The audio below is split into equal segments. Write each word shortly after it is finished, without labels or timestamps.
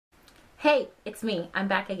Hey, it's me. I'm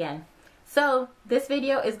back again. So this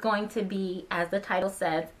video is going to be, as the title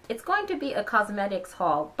says, it's going to be a cosmetics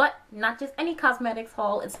haul, but not just any cosmetics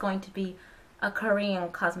haul. It's going to be a Korean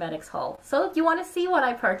cosmetics haul. So if you want to see what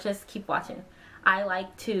I purchased, keep watching. I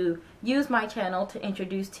like to use my channel to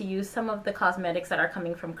introduce to you some of the cosmetics that are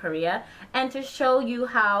coming from Korea and to show you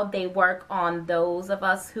how they work on those of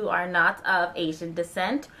us who are not of Asian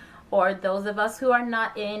descent or those of us who are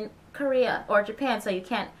not in Korea or Japan, so you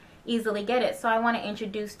can't easily get it. So I want to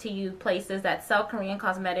introduce to you places that sell Korean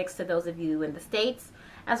cosmetics to those of you in the States,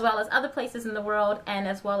 as well as other places in the world, and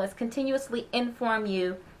as well as continuously inform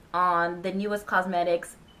you on the newest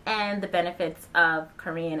cosmetics and the benefits of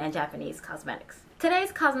Korean and Japanese cosmetics.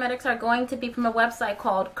 Today's cosmetics are going to be from a website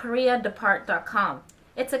called KoreaDepart.com.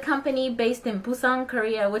 It's a company based in Busan,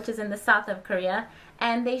 Korea, which is in the south of Korea,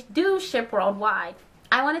 and they do ship worldwide.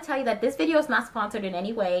 I want to tell you that this video is not sponsored in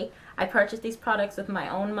any way. I purchased these products with my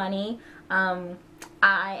own money. I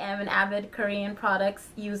am an avid Korean products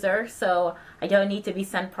user, so I don't need to be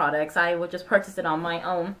sent products. I will just purchase it on my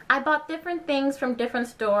own. I bought different things from different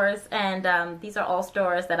stores, and these are all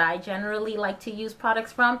stores that I generally like to use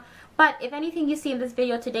products from. But if anything you see in this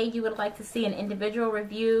video today you would like to see an individual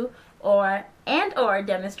review or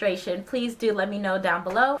demonstration, please do let me know down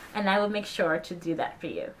below, and I will make sure to do that for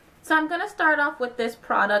you. So I'm going to start off with this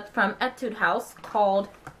product from Etude House called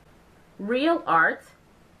Real Art.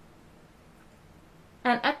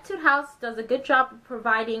 And Etude House does a good job of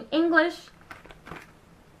providing English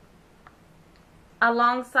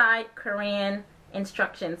alongside Korean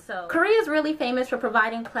instructions. So Korea is really famous for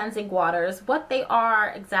providing cleansing waters. What they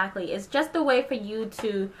are exactly is just a way for you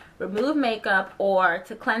to remove makeup or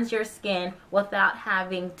to cleanse your skin without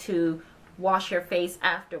having to wash your face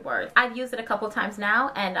afterwards. I've used it a couple times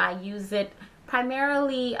now, and I use it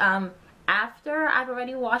primarily after I've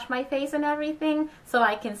already washed my face and everything, so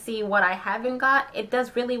I can see what I haven't got. It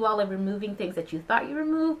does really well in removing things that you thought you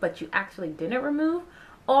removed but you actually didn't remove.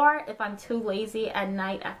 Or if I'm too lazy at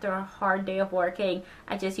night after a hard day of working,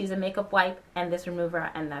 I just use a makeup wipe and this remover,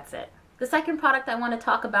 and that's it. The second product I want to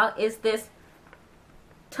talk about is this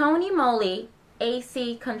Tony Moly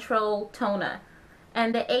AC Control Toner.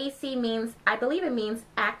 And the AC means, I believe it means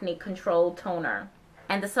acne control toner.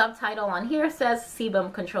 And the subtitle on here says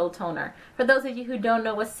sebum control toner. For those of you who don't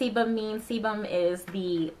know what sebum means, sebum is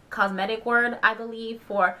the cosmetic word, I believe,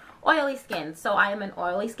 for oily skin. So I am an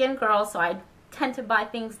oily skin girl, so I tend to buy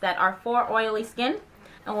things that are for oily skin.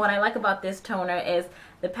 And what I like about this toner is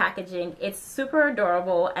the packaging. It's super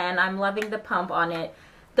adorable, and I'm loving the pump on it.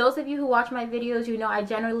 Those of you who watch my videos, you know I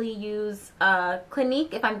generally use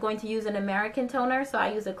Clinique if I'm going to use an American toner, so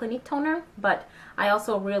I use a Clinique toner, but I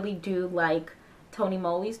also really do like Tony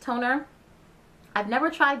Moly's toner. I've never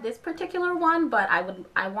tried this particular one, but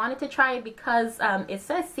I wanted to try it because it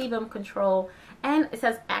says sebum control and it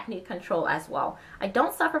says acne control as well. I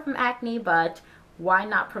don't suffer from acne, but why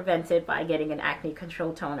not prevent it by getting an acne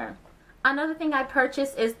control toner? Another thing I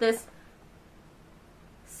purchased is this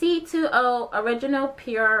C2O Original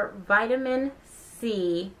Pure Vitamin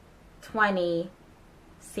C 20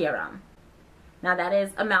 Serum. Now that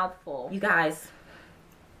is a mouthful. You guys,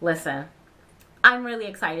 listen. I'm really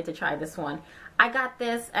excited to try this one. I got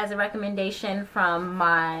this as a recommendation from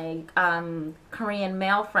my Korean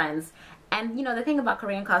male friends. And you know, the thing about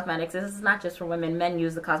Korean cosmetics is it's not just for women. Men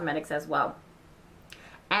use the cosmetics as well.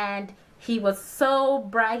 And he was so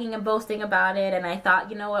bragging and boasting about it, and I thought,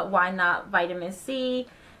 you know what, why not vitamin C?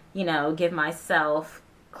 You know, give myself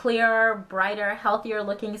clearer, brighter, healthier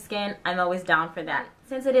looking skin. I'm always down for that.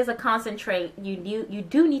 Since it is a concentrate, you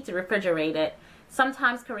do need to refrigerate it.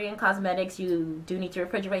 Sometimes Korean cosmetics, you do need to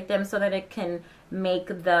refrigerate them so that it can make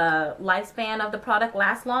the lifespan of the product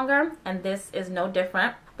last longer, and this is no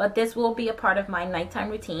different. But this will be a part of my nighttime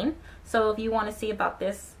routine. So if you want to see about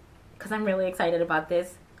this, because I'm really excited about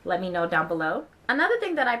this, let me know down below. Another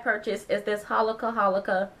thing that I purchased is this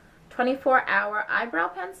Holika 24-hour eyebrow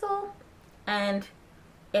pencil, and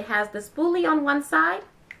it has the spoolie on one side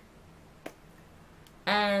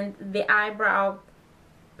and the eyebrow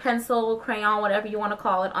pencil, crayon, whatever you want to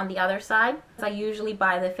call it, on the other side. I usually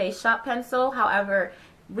buy the Face Shop pencil. However,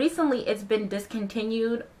 recently it's been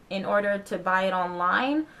discontinued in order to buy it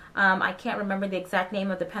online. I can't remember the exact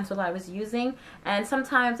name of the pencil I was using, and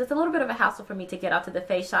sometimes it's a little bit of a hassle for me to get out to the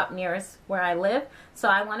Face Shop nearest where I live, so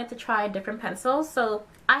I wanted to try a different pencil. So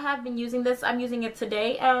I have been using this. I'm using it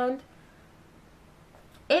today, and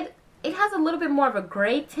it has a little bit more of a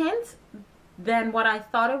gray tint than what I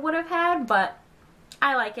thought it would have had, but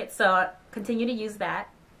I like it, so I'll continue to use that.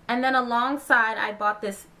 And then alongside, I bought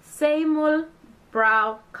this Seimul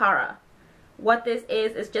Brow Kara. What this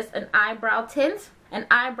is just an eyebrow tint, an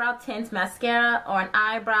eyebrow tint mascara or an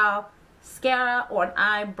eyebrow mascara or an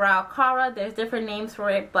eyebrow cara. There's different names for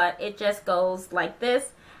it, but it just goes like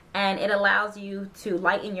this, and it allows you to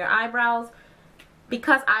lighten your eyebrows.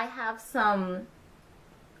 Because I have some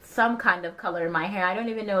kind of color in my hair, I don't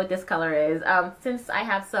even know what this color is. Since I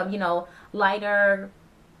have some, you know, lighter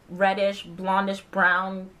reddish, blondish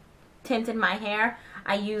brown tint in my hair,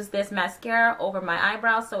 I use this mascara over my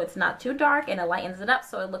eyebrows so it's not too dark, and it lightens it up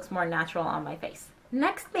so it looks more natural on my face.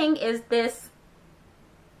 Next thing is this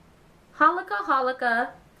Holika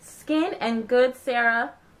Skin and Good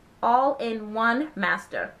Sarah all-in-one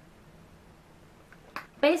master.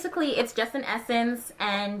 Basically, it's just an essence,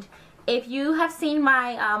 and if you have seen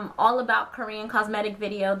my all about Korean cosmetic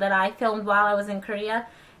video that I filmed while I was in Korea,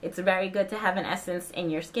 it's very good to have an essence in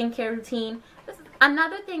your skincare routine.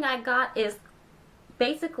 Another thing I got is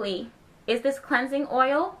this cleansing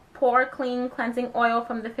oil, Pore Clean Cleansing Oil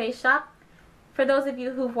from the Face Shop. For those of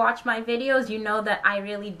you who've watched my videos, you know that I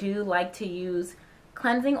really do like to use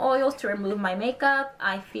cleansing oils to remove my makeup.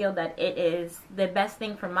 I feel that it is the best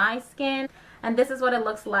thing for my skin. And this is what it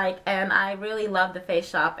looks like, and I really love the Face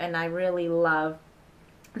Shop, and I really love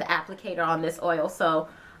the applicator on this oil, so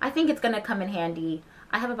I think it's going to come in handy.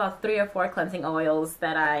 I have about 3 or 4 cleansing oils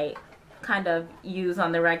that I kind of use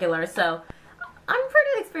on the regular, so I'm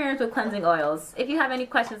pretty experienced with cleansing oils. If you have any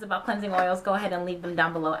questions about cleansing oils, go ahead and leave them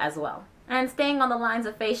down below as well. And staying on the lines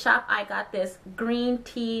of Face Shop, I got this green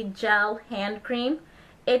tea gel hand cream.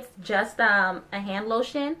 It's just a hand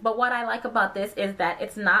lotion, but what I like about this is that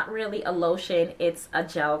it's not really a lotion, it's a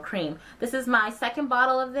gel cream. This is my second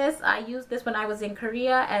bottle of this. I used this when I was in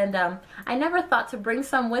Korea, and I never thought to bring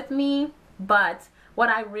some with me, but what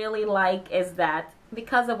I really like is that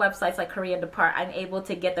because of websites like Korea Depart, I'm able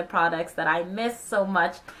to get the products that I miss so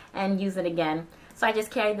much and use it again. So I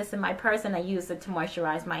just carry this in my purse, and I use it to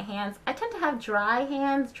moisturize my hands. I tend to have dry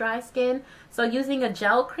hands, dry skin, so using a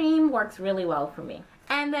gel cream works really well for me.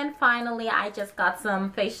 And then finally, I just got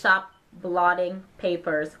some Face Shop blotting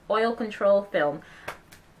papers, oil control film.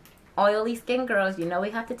 Oily skin girls, you know we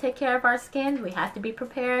have to take care of our skin. We have to be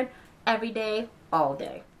prepared every day, all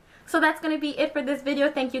day. So that's going to be it for this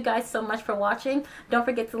video. Thank you guys so much for watching. Don't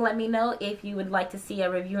forget to let me know if you would like to see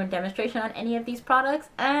a review and demonstration on any of these products.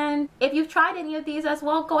 And if you've tried any of these as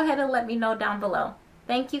well, go ahead and let me know down below.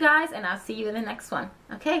 Thank you guys, and I'll see you in the next one.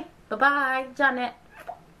 Okay, bye-bye. Janet.